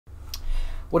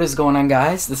What is going on,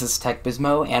 guys? This is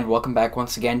TechBizmo, and welcome back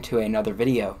once again to another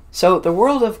video. So, the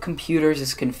world of computers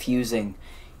is confusing.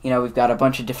 You know, we've got a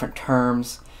bunch of different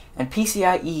terms, and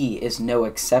PCIe is no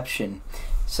exception.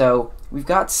 So, we've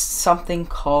got something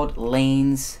called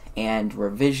lanes and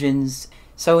revisions.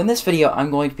 So, in this video, I'm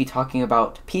going to be talking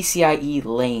about PCIe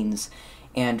lanes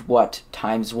and what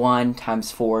times 1,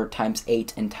 times 4, times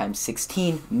 8, and times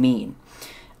 16 mean.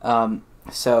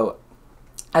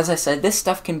 As I said, this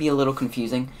stuff can be a little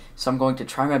confusing, so I'm going to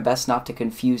try my best not to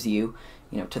confuse you,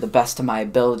 to the best of my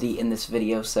ability in this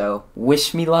video, so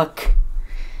wish me luck.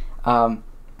 But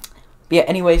yeah,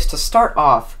 anyways, to start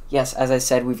off, yes, as I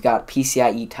said, we've got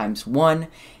PCIe times 1,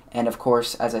 and of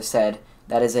course, as I said,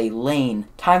 that is a lane.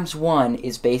 Times 1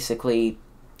 is basically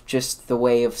just the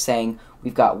way of saying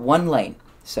we've got one lane.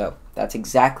 So that's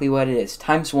exactly what it is.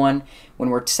 Times 1, when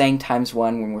we're saying times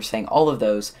 1, when we're saying all of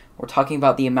those, we're talking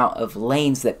about the amount of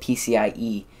lanes that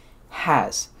PCIe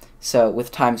has. So with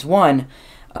times 1,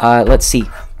 let's see.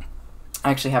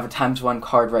 I actually have a times 1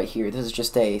 card right here. This is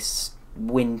just a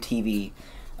Win TV,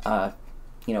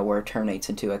 where it terminates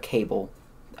into a cable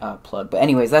plug. But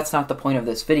anyways, that's not the point of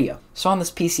this video. So on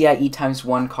this PCIe times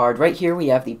 1 card, right here we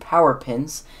have the power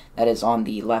pins. That is on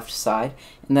the left side.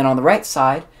 And then on the right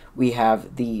side, we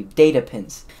have the data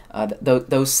pins.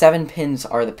 Those 7 pins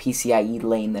are the PCIe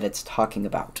lane that it's talking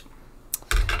about.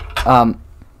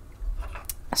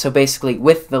 So basically,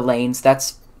 with the lanes,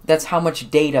 that's how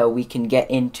much data we can get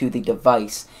into the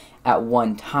device at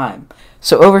one time.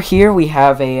 So over here we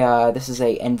have this is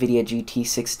a NVIDIA GT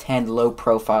 610 low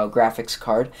profile graphics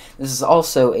card. This is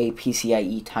also a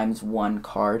PCIe times 1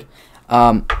 card.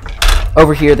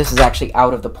 Over here, this is actually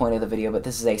out of the point of the video, but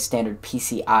this is a standard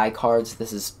PCI cards.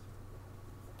 This is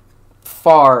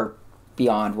far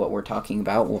beyond what we're talking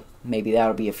about. Well, maybe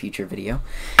that'll be a future video.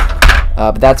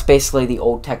 But that's basically the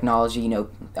old technology.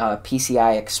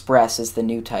 PCI Express is the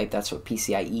new type. That's what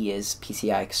PCIe is,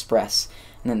 PCI Express.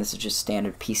 And then this is just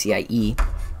standard PCIe.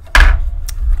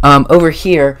 Over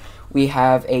here, we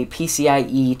have a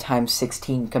PCIe times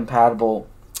 16 compatible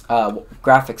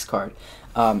graphics card.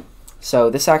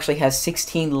 So this actually has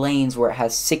 16 lanes, where it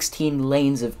has 16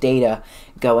 lanes of data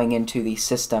going into the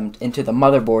system, into the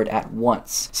motherboard at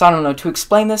once. So I don't know, to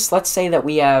explain this, let's say that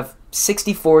we have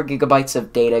 64 gigabytes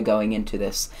of data going into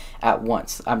this at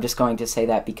once. I'm just going to say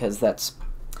that because it's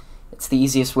the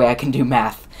easiest way I can do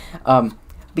math. But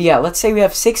yeah, let's say we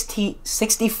have 64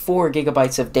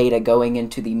 gigabytes of data going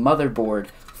into the motherboard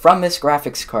from this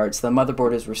graphics card. So the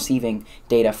motherboard is receiving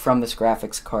data from this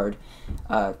graphics card.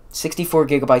 64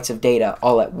 gigabytes of data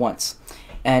all at once.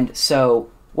 And so,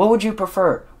 what would you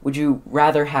prefer? Would you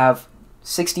rather have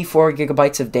 64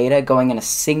 gigabytes of data going in a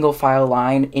single file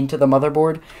line into the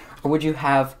motherboard? Or would you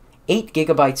have 8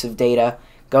 gigabytes of data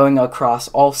going across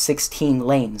all 16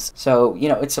 lanes? So,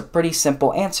 it's a pretty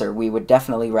simple answer. We would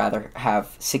definitely rather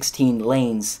have 16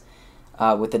 lanes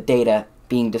with the data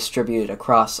being distributed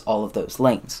across all of those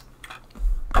lanes.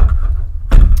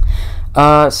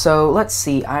 So let's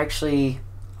see,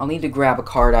 I'll need to grab a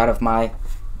card out of my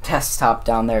desktop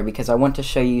down there because I want to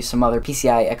show you some other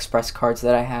PCI Express cards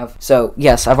that I have. So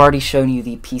yes, I've already shown you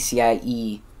the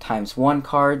PCIe times 1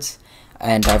 cards,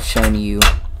 and I've shown you,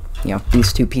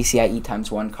 these two PCIe times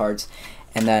 1 cards,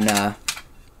 and then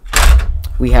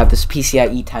we have this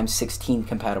PCIe times 16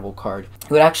 compatible card.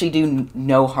 It would actually do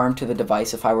no harm to the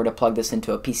device if I were to plug this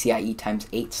into a PCIe times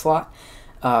 8 slot.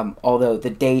 Although the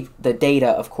data,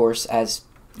 of course, as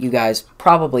you guys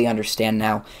probably understand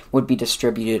now, would be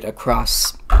distributed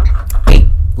across 8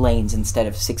 lanes instead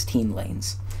of 16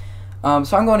 lanes.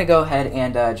 So I'm going to go ahead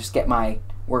and just get my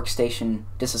workstation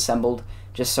disassembled,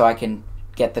 just so I can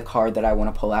get the card that I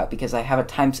want to pull out, because I have a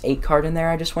times 8 card in there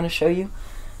I just want to show you.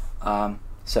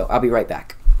 So I'll be right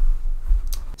back.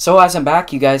 So as I'm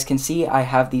back, you guys can see I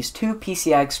have these 2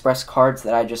 PCI Express cards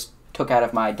that I just took out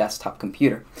of my desktop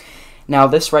computer. Now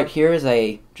this right here is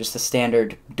just a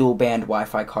standard dual band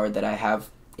Wi-Fi card that I have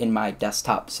in my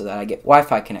desktop so that I get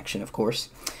Wi-Fi connection, of course.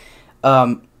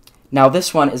 Now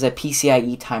this one is a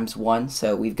PCIe times 1,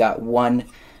 so we've got one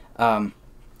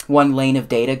lane of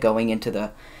data going into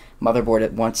the motherboard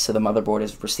at once, so the motherboard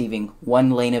is receiving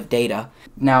 1 lane of data.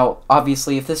 Now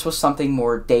obviously, if this was something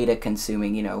more data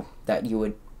consuming, that you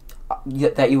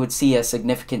would see a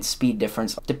significant speed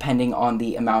difference depending on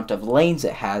the amount of lanes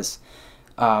it has,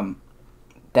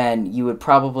 then you would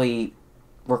probably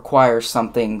require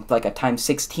something like a times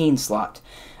 16 slot.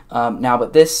 Now,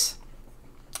 but since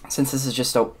this is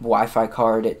just a Wi-Fi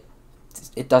card,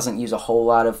 it doesn't use a whole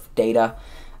lot of data,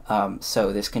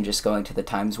 so this can just go into the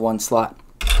times 1 slot.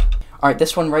 Alright,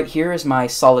 this one right here is my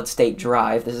solid state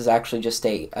drive. This is actually just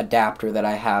a adapter that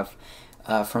I have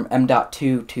from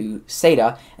M.2 to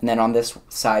SATA, and then on this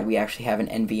side we actually have an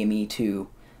NVMe to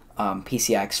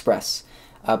PCI Express.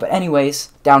 But anyways,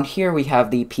 down here we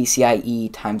have the PCIe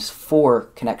times 4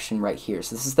 connection right here.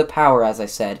 So this is the power, as I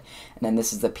said, and then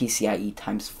this is the PCIe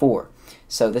times 4.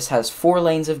 So this has 4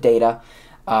 lanes of data,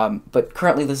 but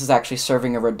currently this is actually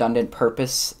serving a redundant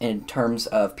purpose in terms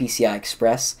of PCI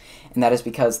Express, and that is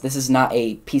because this is not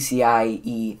a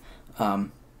PCIe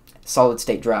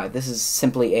solid-state drive. This is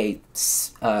simply a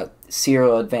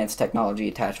serial advanced technology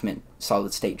attachment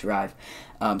solid-state drive.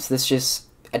 So this just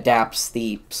adapts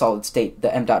the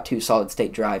M.2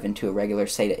 solid-state drive into a regular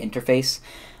SATA interface.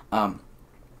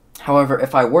 However,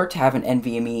 if I were to have an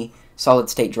NVMe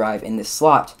solid-state drive in this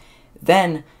slot,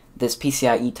 then this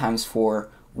PCIe times 4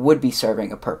 would be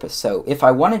serving a purpose. So if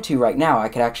I wanted to right now, I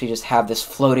could actually just have this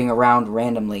floating around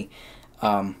randomly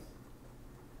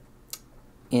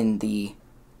in the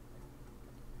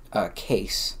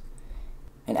case.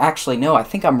 And actually, no, I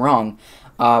think I'm wrong.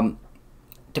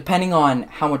 Depending on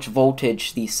how much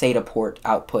voltage the SATA port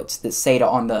outputs, the SATA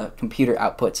on the computer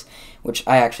outputs, which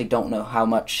I actually don't know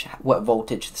what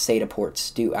voltage the SATA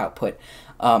ports do output,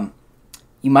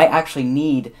 you might actually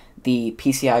need the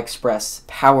PCI Express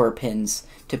power pins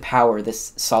to power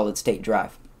this solid-state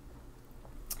drive.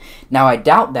 Now, I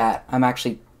doubt that. I'm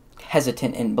actually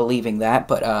hesitant in believing that,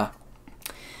 but I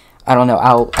don't know.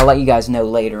 I'll let you guys know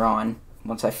later on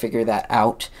once I figure that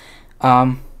out.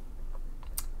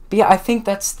 But yeah, I think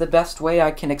that's the best way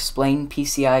I can explain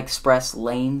PCI Express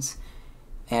lanes.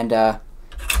 And yeah,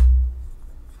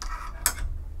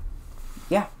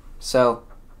 so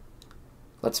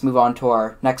let's move on to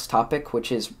our next topic,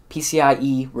 which is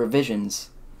PCIe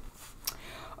revisions.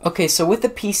 Okay, so with the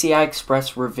PCI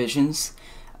Express revisions,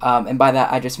 and by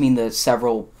that I just mean the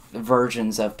several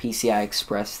versions of PCI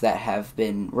Express that have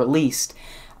been released,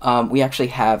 we actually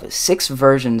have 6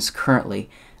 versions currently.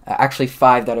 Actually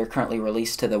 5 that are currently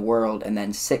released to the world, and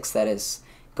then 6 that is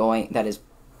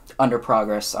under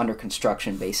progress, under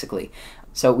construction, basically.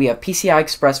 So we have PCI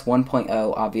Express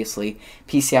 1.0, obviously,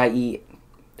 PCIe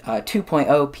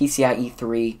 2.0, PCIe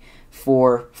 3,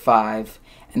 4, 5,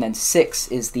 and then 6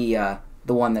 is the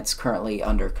one that's currently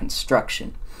under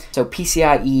construction. So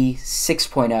PCIe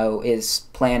 6.0 is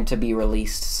planned to be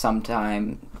released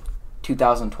sometime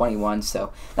 2021,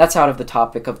 so that's out of the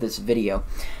topic of this video.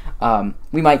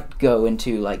 We might go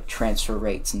into like transfer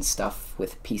rates and stuff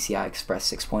with PCI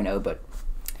Express 6.0, but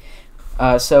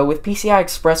so with PCI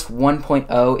Express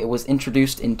 1.0, it was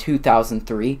introduced in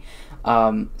 2003.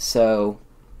 So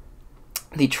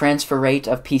the transfer rate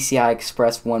of PCI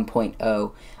Express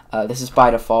 1.0, this is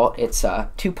by default. It's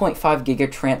 2.5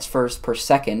 gigatransfers per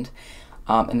second,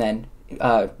 and then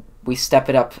we step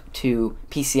it up to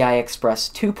PCI Express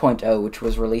 2.0, which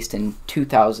was released in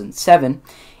 2007,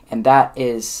 and that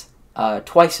is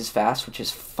twice as fast, which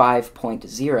is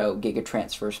 5.0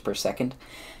 gigatransfers per second.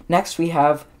 Next, we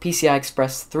have PCI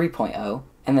Express 3.0,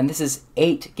 and then this is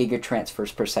 8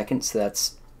 gigatransfers per second, so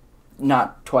that's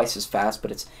not twice as fast,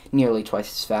 but it's nearly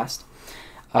twice as fast.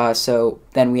 So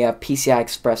then we have PCI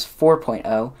Express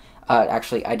 4.0.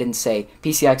 Actually, I didn't say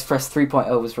PCI Express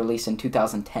 3.0 was released in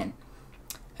 2010.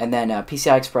 And then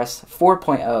PCI Express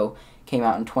 4.0 came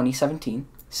out in 2017,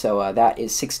 so that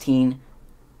is 16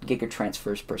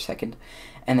 gigatransfers per second.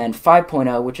 And then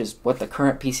 5.0, which is what the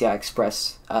current PCI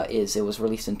Express is, it was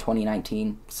released in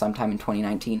 2019, sometime in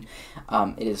 2019.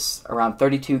 It is around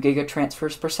 32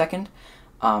 gigatransfers per second.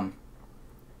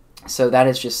 So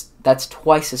that's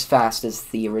twice as fast as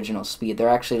the original speed. They're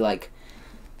actually like,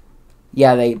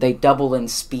 yeah, they double in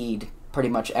speed pretty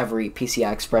much every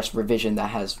PCI Express revision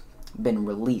that has been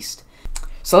released.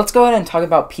 So let's go ahead and talk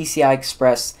about PCI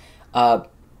Express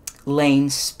lane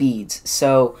speeds.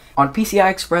 So on PCI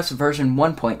Express version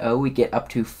 1.0, we get up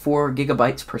to 4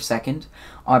 gigabytes per second.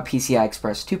 On PCI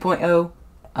Express 2.0,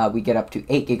 we get up to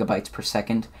 8 gigabytes per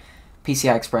second.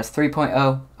 PCI Express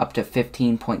 3.0, up to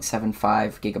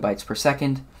 15.75 gigabytes per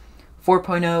second.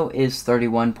 4.0 is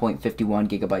 31.51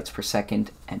 gigabytes per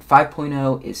second, and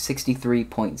 5.0 is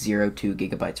 63.02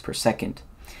 gigabytes per second.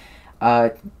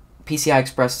 PCI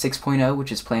Express 6.0,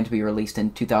 which is planned to be released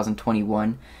in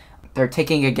 2021, they're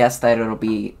taking a guess that it'll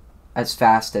be as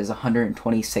fast as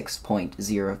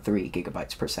 126.03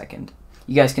 gigabytes per second.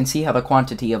 You guys can see how the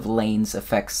quantity of lanes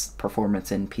affects performance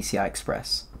in PCI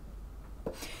Express.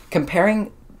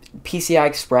 Comparing PCI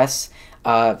Express,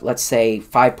 let's say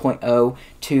 5.0,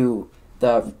 to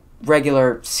the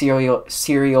regular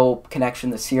serial connection,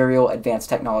 the serial advanced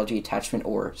technology attachment,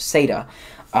 or SATA,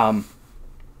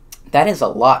 that is a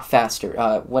lot faster.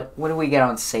 What do we get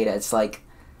on SATA? It's like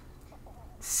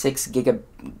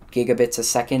gigabits a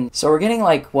second. So we're getting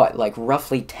like what, like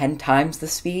roughly 10 times the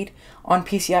speed on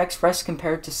PCI Express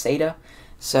compared to SATA.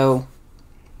 So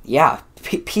yeah,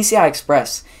 PCI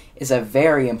Express is a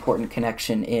very important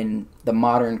connection in the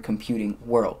modern computing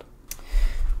world.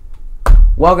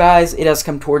 Well guys, it has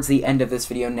come towards the end of this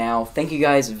video now. Thank you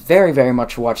guys very, very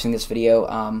much for watching this video.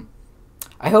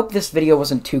 I hope this video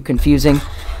wasn't too confusing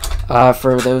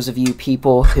for those of you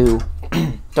people who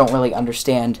don't really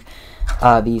understand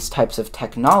these types of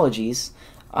technologies.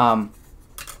 I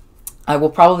will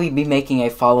probably be making a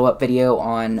follow-up video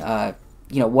on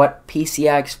what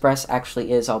PCI Express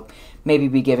actually is. I'll maybe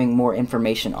be giving more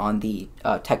information on the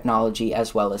technology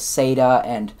as well as SATA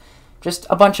and just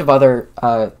a bunch of other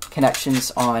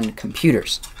connections on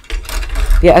computers.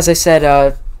 Yeah, as I said,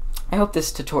 I hope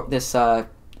this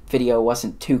video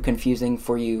wasn't too confusing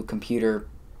for you computer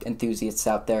enthusiasts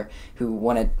out there who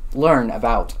want to learn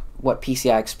about what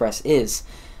PCI Express is.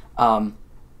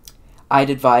 I'd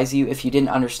advise you, if you didn't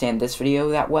understand this video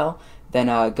that well, then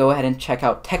go ahead and check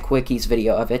out TechWiki's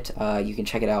video of it. You can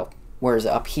check it out, where is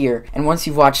it, up here. And once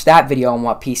you've watched that video on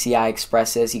what PCI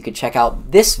Express is, you could check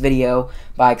out this video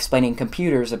by explaining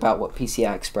computers about what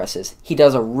PCI Express is. He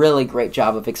does a really great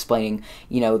job of explaining,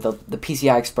 the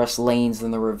PCI Express lanes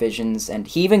and the revisions, and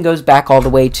he even goes back all the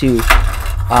way to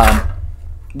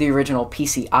the original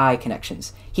PCI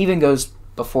connections. He even goes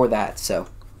before that, so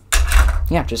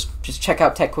yeah, just check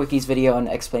out TechWiki's video and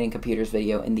Explaining Computers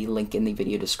video in the link in the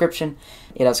video description.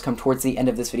 It has come towards the end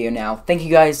of this video now. Thank you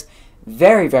guys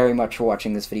very, very much for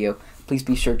watching this video. Please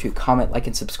be sure to comment, like,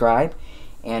 and subscribe.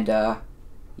 And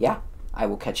yeah, I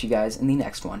will catch you guys in the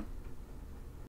next one.